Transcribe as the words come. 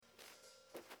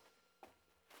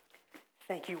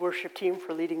Thank you, worship team,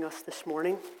 for leading us this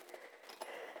morning.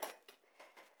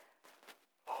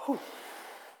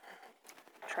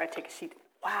 Try to take a seat.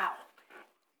 Wow,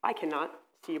 I cannot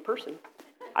see a person.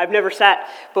 I've never sat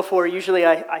before. Usually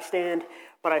I stand,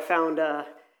 but I found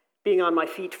being on my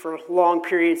feet for long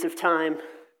periods of time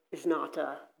is not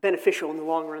beneficial in the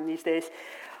long run these days.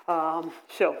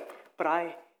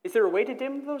 Is there a way to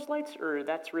dim those lights, or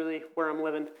that's really where I'm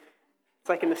living? It's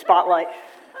like in the spotlight.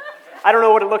 I don't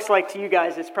know what it looks like to you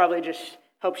guys. It's probably just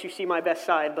helps you see my best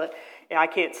side, but yeah, I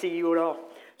can't see you at all.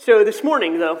 So this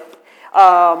morning, though,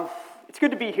 it's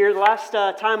good to be here. The last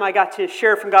time I got to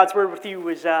share from God's Word with you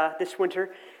was this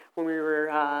winter when we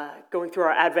were going through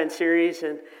our Advent series,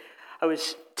 and I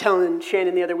was telling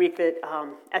Shannon the other week that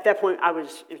at that point it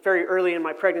was very early in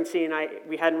my pregnancy, and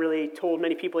we hadn't really told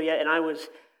many people yet, and I was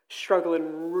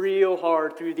struggling real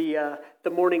hard through the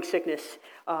morning sickness,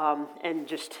 and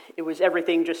just it was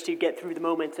everything just to get through the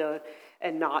moment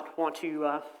and not want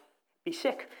to be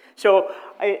sick. So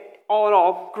all in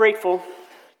all, grateful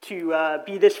to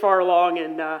be this far along,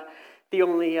 and the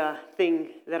only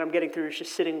thing that I'm getting through is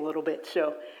just sitting a little bit.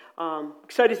 So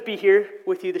excited to be here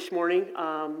with you this morning.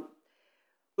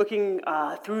 Looking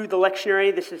through the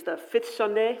lectionary, this is the fifth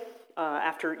Sunday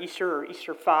after Easter, or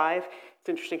Easter 5. It's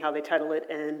interesting how they title it,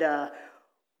 and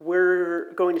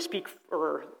we're going to speak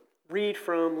or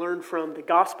learn from the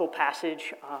gospel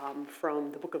passage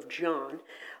from the book of John.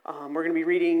 We're going to be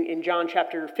reading in John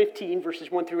chapter 15, verses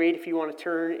 1 through 8, if you want to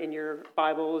turn in your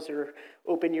Bibles or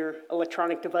open your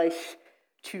electronic device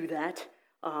to that.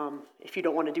 If you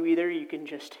don't want to do either, you can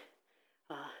just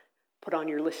put on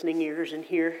your listening ears and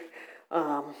hear.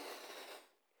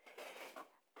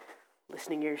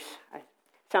 Listening ears. I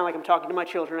sound like I'm talking to my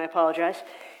children. I apologize.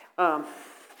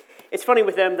 It's funny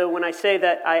with them, though, when I say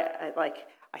that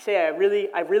I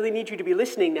really need you to be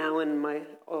listening now, and my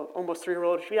almost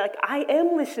 3-year-old should be like, I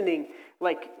am listening,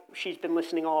 like she's been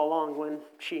listening all along when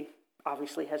she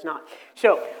obviously has not.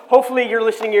 So hopefully your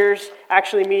listening ears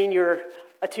actually mean you're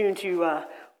attuned to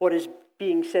what is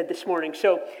being said this morning.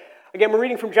 So again, we're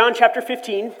reading from John chapter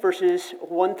 15, verses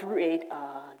 1 through 8.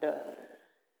 The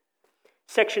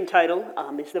section title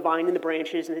is The Vine and the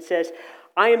Branches, and it says,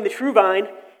 I am the true vine,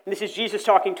 and this is Jesus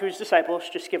talking to his disciples.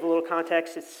 Just to give a little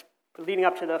context, it's leading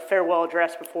up to the farewell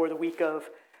address before the week of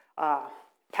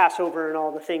Passover and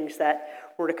all the things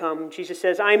that were to come. Jesus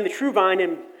says, I am the true vine,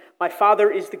 and my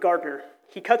Father is the gardener.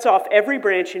 He cuts off every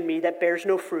branch in me that bears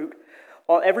no fruit,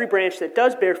 while every branch that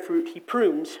does bear fruit he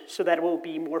prunes so that it will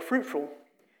be more fruitful.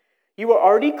 You are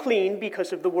already clean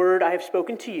because of the word I have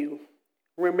spoken to you.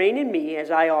 Remain in me as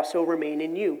I also remain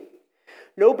in you.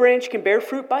 No branch can bear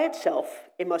fruit by itself.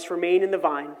 It must remain in the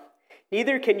vine.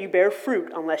 Neither can you bear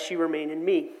fruit unless you remain in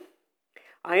me.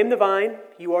 I am the vine,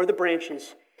 you are the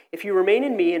branches. If you remain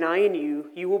in me and I in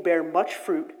you, you will bear much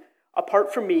fruit.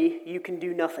 Apart from me, you can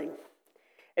do nothing.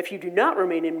 If you do not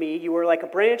remain in me, you are like a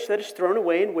branch that is thrown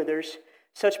away and withers.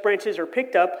 Such branches are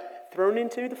picked up, thrown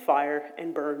into the fire,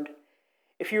 and burned.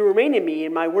 If you remain in me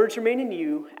and my words remain in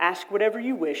you, ask whatever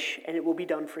you wish, and it will be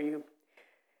done for you.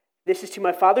 This is to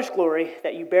my Father's glory,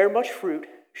 that you bear much fruit,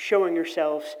 showing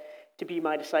yourselves to be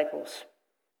my disciples.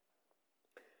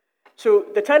 So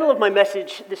the title of my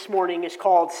message this morning is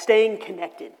called Staying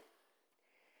Connected.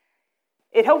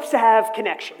 It helps to have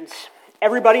connections.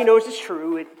 Everybody knows it's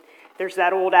true. There's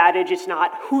that old adage, it's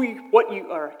not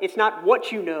it's not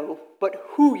what you know, but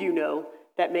who you know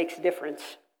that makes a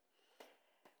difference.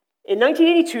 In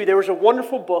 1982, there was a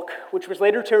wonderful book which was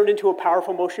later turned into a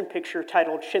powerful motion picture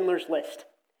titled Schindler's List.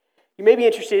 You may be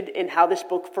interested in how this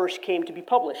book first came to be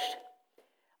published.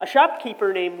 A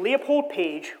shopkeeper named Leopold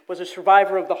Page was a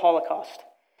survivor of the Holocaust.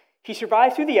 He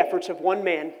survived through the efforts of one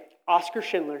man, Oskar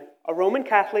Schindler, a Roman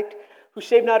Catholic who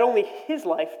saved not only his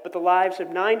life, but the lives of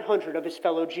 900 of his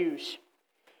fellow Jews.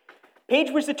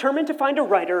 Page was determined to find a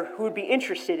writer who would be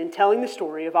interested in telling the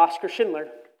story of Oskar Schindler.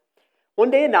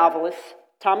 One day, a novelist,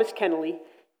 Thomas Keneally,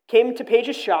 came to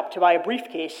Page's shop to buy a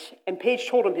briefcase, and Page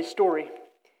told him his story.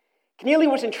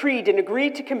 Keneally was intrigued and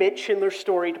agreed to commit Schindler's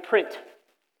story to print.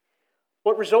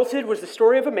 What resulted was the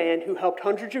story of a man who helped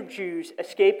hundreds of Jews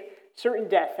escape certain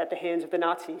death at the hands of the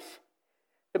Nazis.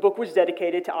 The book was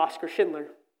dedicated to Oskar Schindler.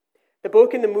 The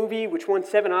book and the movie, which won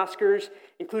 7 Oscars,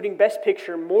 including Best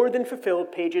Picture, more than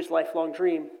fulfilled Page's lifelong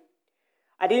dream.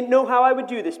 I didn't know how I would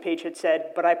do this, Page had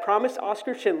said, but I promised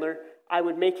Oskar Schindler I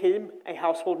would make him a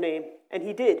household name, and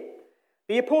he did.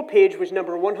 Leopold Page was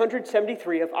number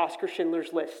 173 of Oskar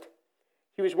Schindler's list.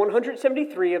 He was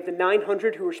 173 of the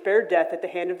 900 who were spared death at the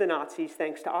hand of the Nazis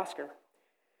thanks to Oskar.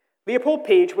 Leopold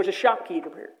Page was a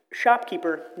shopkeeper,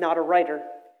 not a writer,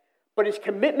 but his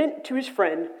commitment to his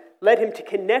friend led him to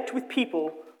connect with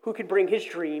people who could bring his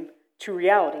dream to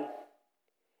reality.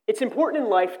 It's important in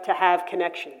life to have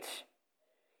connections.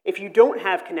 If you don't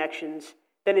have connections,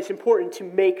 then it's important to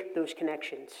make those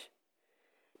connections.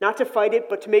 Not to fight it,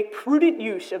 but to make prudent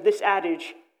use of this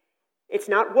adage, it's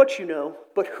not what you know,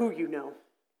 but who you know.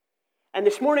 And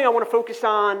this morning I want to focus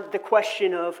on the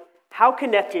question of how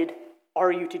connected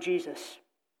are you to Jesus?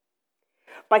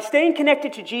 By staying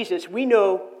connected to Jesus, we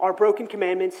know our broken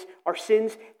commandments, our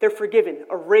sins, they're forgiven,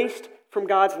 erased from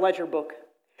God's ledger book.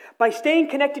 By staying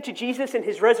connected to Jesus and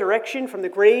his resurrection from the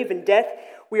grave and death,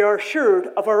 we are assured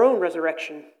of our own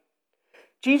resurrection.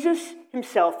 Jesus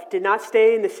himself did not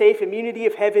stay in the safe immunity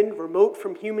of heaven, remote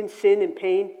from human sin and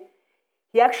pain.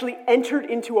 He actually entered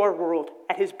into our world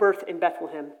at his birth in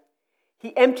Bethlehem.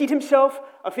 He emptied himself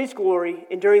of his glory,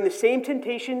 enduring the same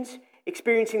temptations,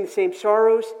 experiencing the same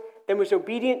sorrows, then was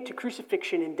obedient to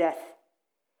crucifixion and death.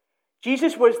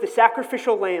 Jesus was the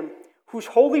sacrificial lamb whose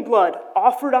holy blood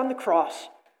offered on the cross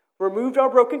removed our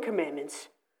broken commandments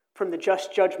from the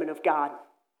just judgment of God.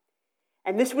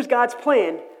 And this was God's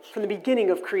plan from the beginning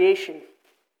of creation.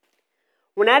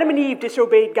 When Adam and Eve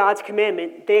disobeyed God's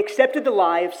commandment, they accepted the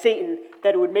lie of Satan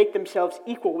that it would make themselves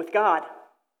equal with God.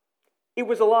 It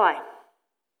was a lie.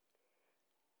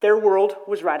 Their world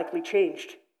was radically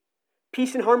changed.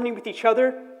 Peace and harmony with each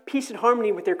other, peace and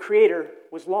harmony with their Creator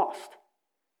was lost.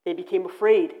 They became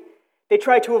afraid. They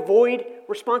tried to avoid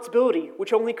responsibility,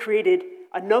 which only created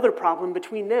another problem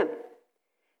between them.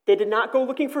 They did not go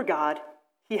looking for God.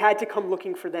 He had to come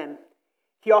looking for them.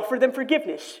 He offered them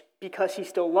forgiveness because he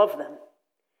still loved them.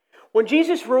 When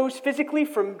Jesus rose physically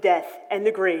from death and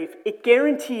the grave, it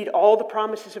guaranteed all the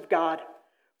promises of God,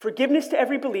 forgiveness to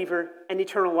every believer and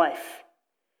eternal life.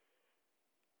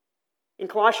 In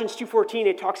Colossians 2:14,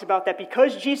 it talks about that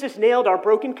because Jesus nailed our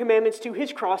broken commandments to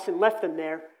his cross and left them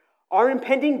there, our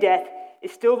impending death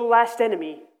is still the last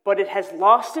enemy, but it has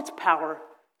lost its power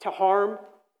to harm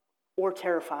or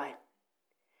terrify.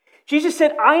 Jesus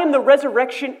said, I am the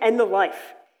resurrection and the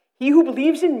life. He who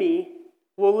believes in me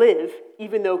will live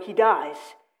even though he dies,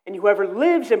 and whoever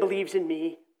lives and believes in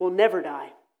me will never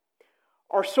die.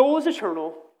 Our soul is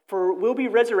eternal, for it will be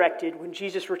resurrected when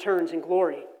Jesus returns in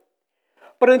glory.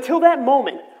 But until that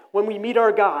moment, when we meet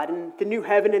our God in the new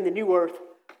heaven and the new earth,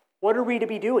 what are we to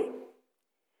be doing?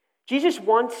 Jesus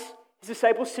wants his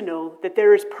disciples to know that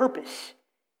there is purpose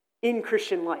in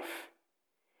Christian life.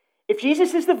 If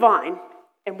Jesus is the vine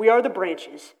and we are the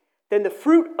branches, then the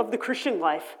fruit of the Christian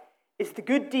life is the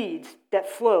good deeds that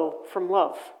flow from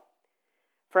love.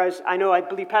 For as I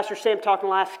believe Pastor Sam talked in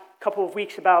the last couple of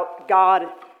weeks about God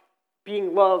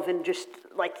being love, and just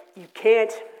like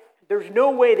there's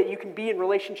no way that you can be in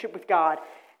relationship with God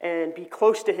and be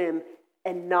close to him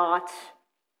and not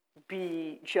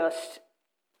be just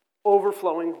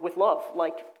overflowing with love.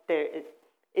 Like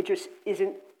it just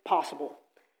isn't possible.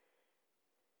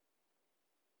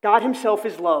 God himself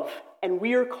is love, and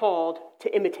we are called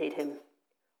to imitate him.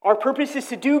 Our purpose is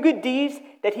to do good deeds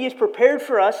that he has prepared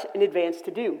for us in advance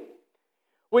to do.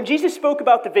 When Jesus spoke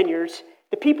about the vineyards,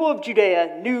 the people of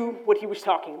Judea knew what he was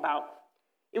talking about.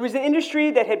 It was an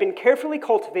industry that had been carefully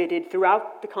cultivated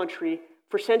throughout the country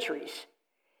for centuries.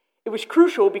 It was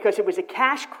crucial because it was a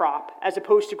cash crop as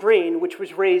opposed to grain, which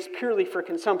was raised purely for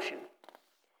consumption.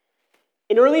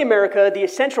 In early America, the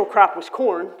essential crop was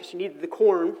corn, because you needed the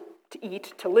corn to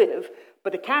eat, to live,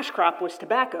 but the cash crop was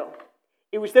tobacco.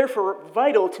 It was therefore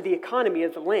vital to the economy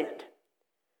of the land.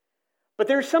 But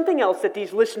there is something else that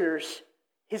these listeners,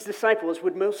 his disciples,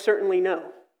 would most certainly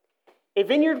know. A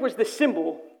vineyard was the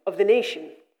symbol of the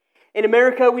nation. In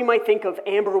America, we might think of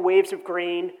amber waves of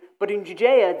grain, but in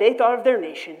Judea, they thought of their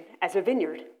nation as a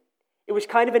vineyard. It was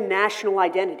kind of a national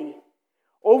identity.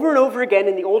 Over and over again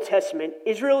in the Old Testament,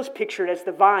 Israel is pictured as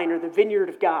the vine or the vineyard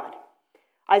of God.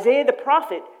 Isaiah the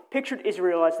prophet pictured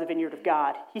Israel as the vineyard of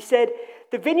God. He said,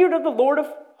 the vineyard of the Lord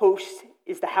of hosts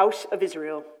is the house of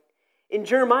Israel. In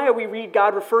Jeremiah, we read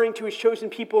God referring to his chosen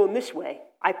people in this way,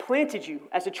 I planted you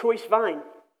as a choice vine.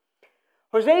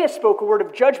 Hosea spoke a word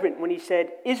of judgment when he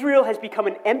said, Israel has become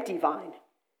an empty vine.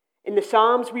 In the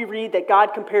Psalms, we read that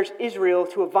God compares Israel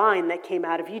to a vine that came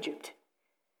out of Egypt.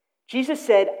 Jesus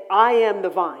said, I am the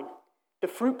vine. The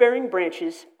fruit-bearing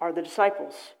branches are the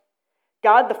disciples.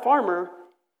 God, the farmer,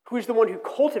 who is the one who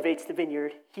cultivates the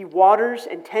vineyard, he waters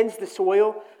and tends the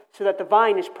soil so that the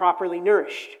vine is properly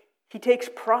nourished. He takes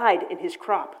pride in his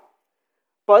crop.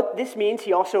 But this means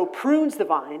he also prunes the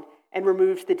vine and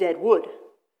removes the dead wood,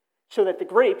 so that the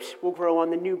grapes will grow on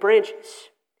the new branches.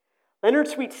 Leonard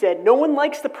Sweet said, no one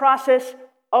likes the process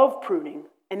of pruning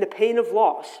and the pain of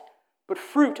loss, but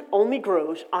fruit only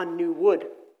grows on new wood.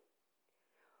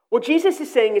 What Jesus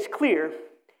is saying is clear,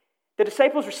 The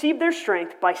disciples received their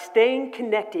strength by staying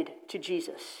connected to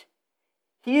Jesus.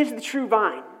 He is the true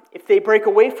vine. If they break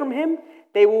away from him,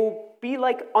 they will be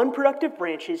like unproductive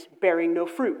branches bearing no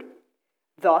fruit.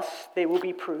 Thus, they will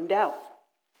be pruned out.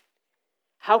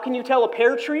 How can you tell a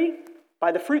pear tree?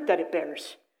 By the fruit that it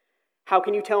bears. How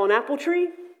can you tell an apple tree?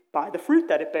 By the fruit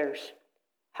that it bears.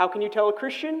 How can you tell a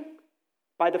Christian?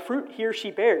 By the fruit he or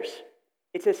she bears.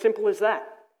 It's as simple as that.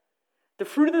 The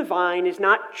fruit of the vine is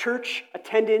not church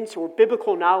attendance or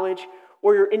biblical knowledge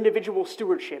or your individual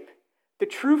stewardship. The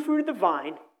true fruit of the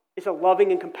vine is a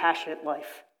loving and compassionate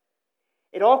life.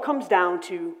 It all comes down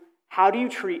to how do you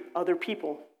treat other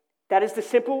people. That is as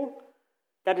simple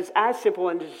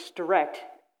and as direct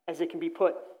as it can be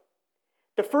put.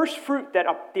 The first fruit that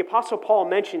the Apostle Paul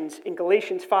mentions in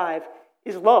Galatians 5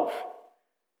 is love.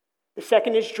 The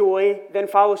second is joy, then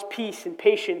follows peace and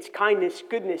patience, kindness,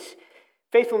 goodness,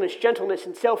 faithfulness, gentleness,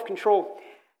 and self-control.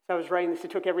 As I was writing this,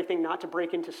 it took everything not to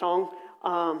break into song.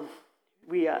 One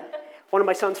of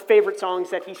my son's favorite songs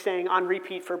that he sang on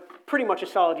repeat for pretty much a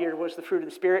solid year was The Fruit of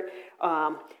the Spirit.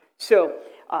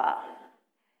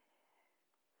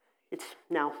 It's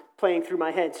now playing through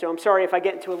my head, so I'm sorry if I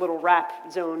get into a little rap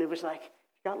zone. It was like,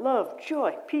 got love,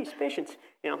 joy, peace, patience.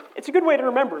 It's a good way to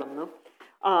remember them,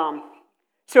 though.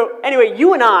 So anyway,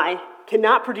 you and I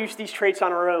cannot produce these traits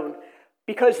on our own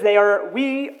because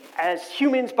we as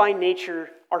humans by nature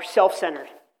are self-centered.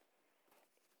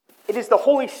 It is the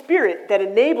Holy Spirit that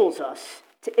enables us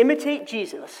to imitate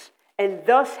Jesus and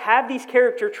thus have these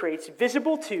character traits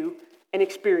visible to and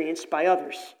experienced by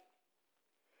others.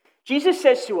 Jesus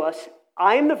says to us,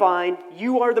 I am the vine,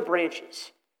 you are the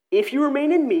branches. If you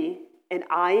remain in me and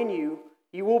I in you,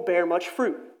 you will bear much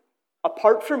fruit.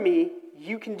 Apart from me,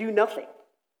 you can do nothing.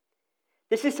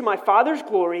 This is to my Father's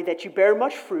glory that you bear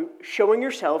much fruit, showing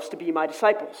yourselves to be my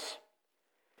disciples.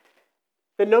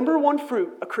 The number one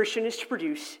fruit a Christian is to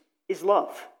produce is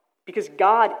love, because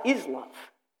God is love.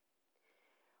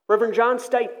 Reverend John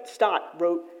Stott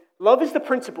wrote, love is the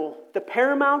principle, the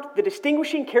paramount, the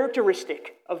distinguishing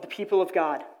characteristic of the people of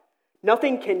God.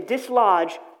 Nothing can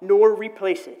dislodge nor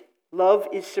replace it. Love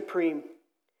is supreme.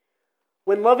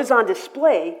 When love is on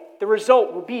display, the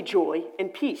result will be joy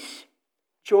and peace.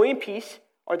 Joy and peace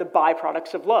are the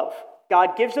byproducts of love.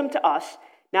 God gives them to us,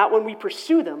 not when we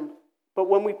pursue them, but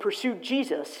when we pursue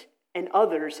Jesus and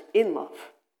others in love.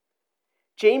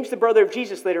 James, the brother of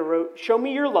Jesus, later wrote, show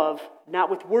me your love, not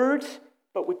with words,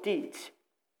 but with deeds.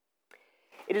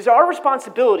 It is our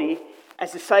responsibility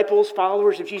as disciples,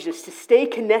 followers of Jesus, to stay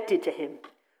connected to him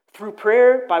through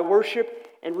prayer, by worship,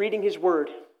 and reading his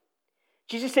word.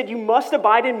 Jesus said, you must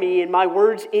abide in me and my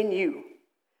words in you.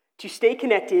 To stay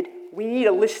connected, we need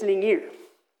a listening ear.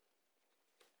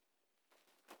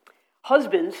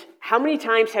 Husbands, how many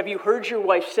times have you heard your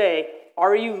wife say,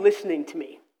 are you listening to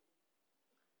me?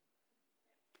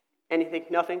 Anything?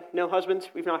 Nothing? No husbands?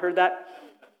 We've not heard that?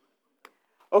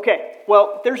 Okay,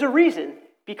 well, there's a reason.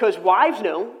 Because wives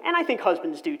know, and I think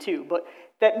husbands do too, but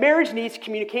that marriage needs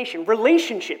communication.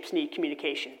 Relationships need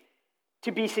communication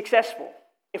to be successful.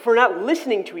 If we're not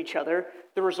listening to each other,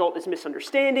 the result is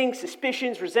misunderstanding,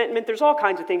 suspicions, resentment. There's all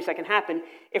kinds of things that can happen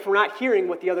if we're not hearing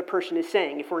what the other person is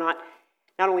saying. If we're not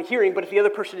only hearing, but if the other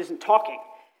person isn't talking.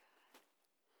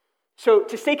 So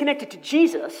to stay connected to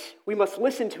Jesus, we must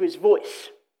listen to his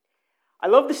voice. I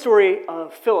love the story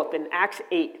of Philip in Acts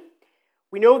 8.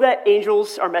 We know that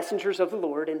angels are messengers of the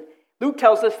Lord, and Luke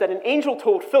tells us that an angel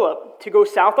told Philip to go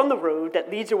south on the road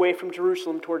that leads away from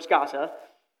Jerusalem towards Gaza.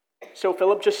 So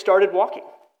Philip just started walking.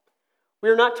 We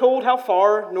are not told how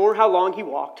far nor how long he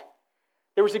walked.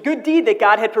 There was a good deed that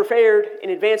God had prepared in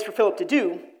advance for Philip to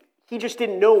do. He just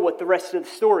didn't know what the rest of the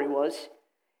story was.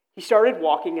 He started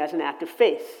walking as an act of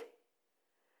faith.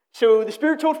 So the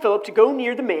Spirit told Philip to go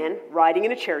near the man riding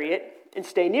in a chariot and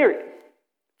stay near it.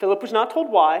 Philip was not told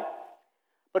why,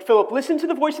 but Philip listened to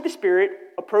the voice of the Spirit,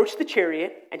 approached the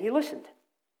chariot, and he listened.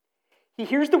 He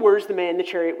hears the words the man in the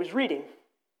chariot was reading.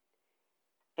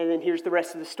 And then here's the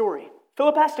rest of the story.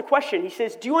 Philip asked a question. He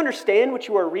says, do you understand what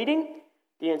you are reading?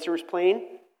 The answer is plain.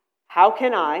 How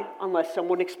can I unless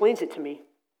someone explains it to me?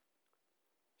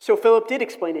 So Philip did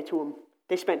explain it to him.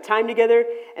 They spent time together,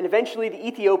 and eventually the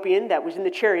Ethiopian that was in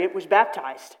the chariot was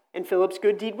baptized, and Philip's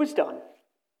good deed was done.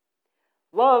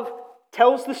 Love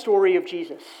tells the story of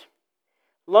Jesus.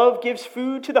 Love gives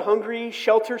food to the hungry,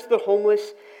 shelter to the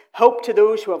homeless, help to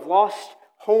those who have lost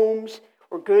homes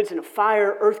or goods in a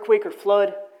fire, earthquake, or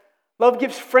flood. Love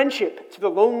gives friendship to the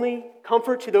lonely,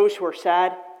 comfort to those who are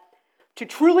sad. To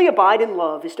truly abide in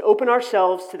love is to open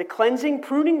ourselves to the cleansing,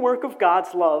 pruning work of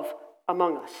God's love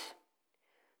among us.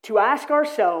 To ask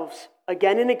ourselves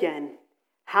again and again,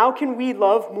 How can we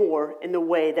love more in the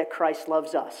way that Christ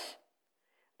loves us?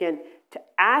 Again, to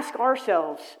ask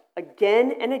ourselves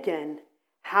again and again,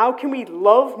 how can we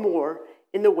love more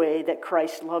in the way that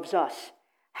Christ loves us?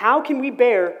 How can we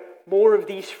bear more of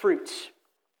these fruits?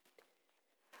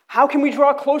 How can we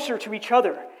draw closer to each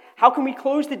other? How can we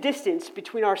close the distance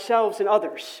between ourselves and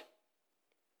others?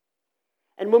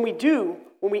 And when we do,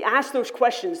 when we ask those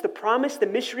questions, the promise, the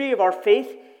mystery of our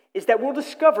faith is that we'll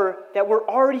discover that we're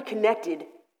already connected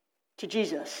to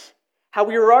Jesus, how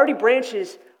we are already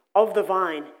branches of the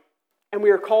vine, and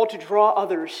we are called to draw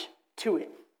others to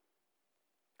it.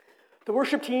 The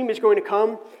worship team is going to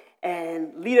come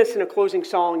and lead us in a closing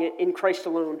song in Christ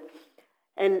Alone.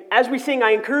 And as we sing,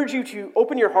 I encourage you to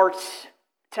open your hearts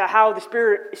to how the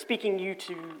Spirit is speaking to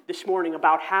you this morning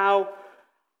about how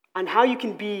you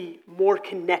can be more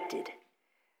connected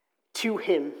to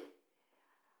Him.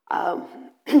 I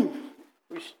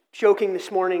was joking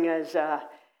this morning as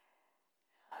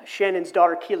Shannon's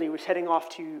daughter Keely was heading off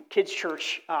to kids'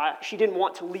 church. She didn't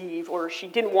want to leave, or she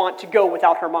didn't want to go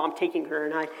without her mom taking her.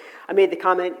 And I made the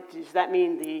comment, does that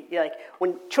mean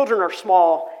when children are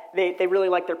small, they really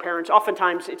like their parents?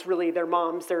 Oftentimes it's really their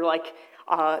moms. They're like,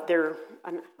 a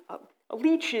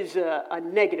leech is a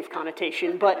negative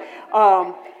connotation, but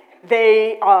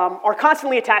they are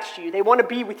constantly attached to you. They want to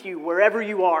be with you wherever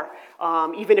you are,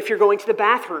 even if you're going to the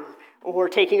bathroom or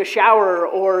taking a shower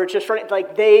or just running,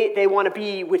 they want to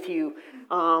be with you.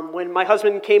 When my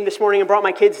husband came this morning and brought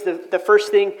my kids, the first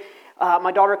thing,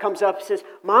 my daughter comes up and says,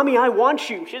 "Mommy, I want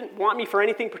you." She didn't want me for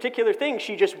anything particular thing.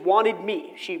 She just wanted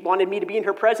me. She wanted me to be in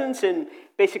her presence and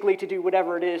basically to do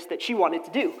whatever it is that she wanted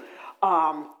to do.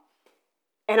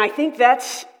 And I think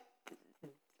that's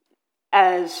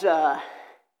as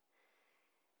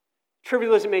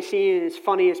trivial as it may seem, as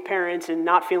funny as parents and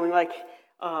not feeling like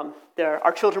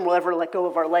our children will ever let go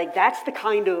of our leg. That's the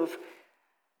kind of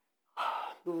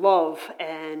love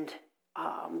and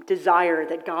desire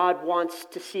that God wants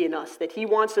to see in us, that He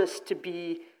wants us to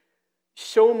be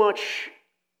so much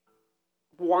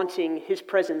wanting His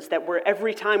presence that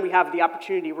every time we have the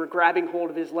opportunity, we're grabbing hold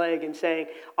of His leg and saying,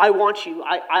 "I want you,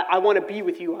 I want to be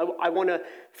with you, I want to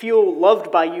feel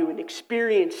loved by you and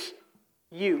experience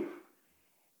you."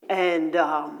 And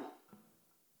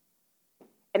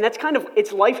that's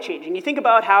it's life-changing. You think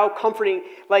about how comforting,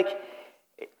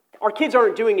 our kids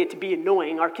aren't doing it to be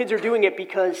annoying. Our kids are doing it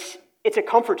because it's a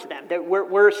comfort to them, that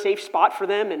we're a safe spot for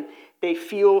them, and they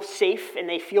feel safe and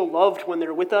they feel loved when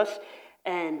they're with us.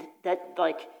 And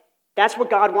that's what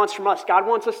God wants from us. God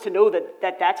wants us to know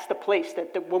that that's the place,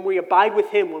 that when we abide with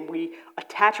Him, when we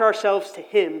attach ourselves to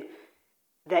Him,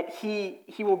 that He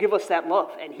will give us that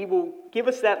love. And He will give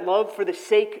us that love for the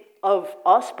sake of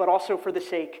us, but also for the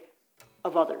sake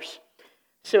of others.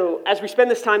 So as we spend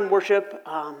this time in worship,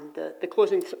 the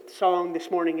closing song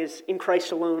this morning is In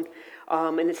Christ Alone.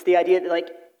 And it's the idea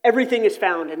that everything is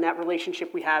found in that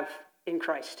relationship we have in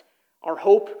Christ. Our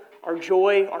hope, our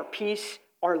joy, our peace,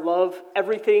 our love,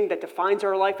 everything that defines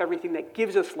our life, everything that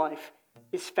gives us life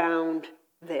is found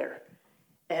there.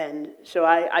 And so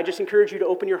I just encourage you to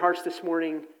open your hearts this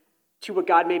morning to what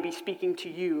God may be speaking to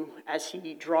you as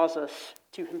He draws us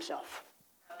to Himself.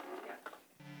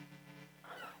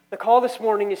 The call this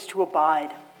morning is to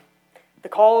abide. The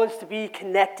call is to be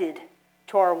connected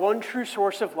to our one true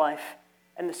source of life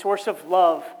and the source of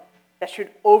love that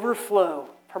should overflow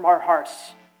from our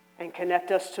hearts and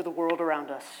connect us to the world around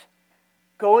us.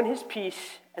 Go in His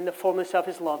peace and the fullness of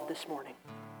His love this morning.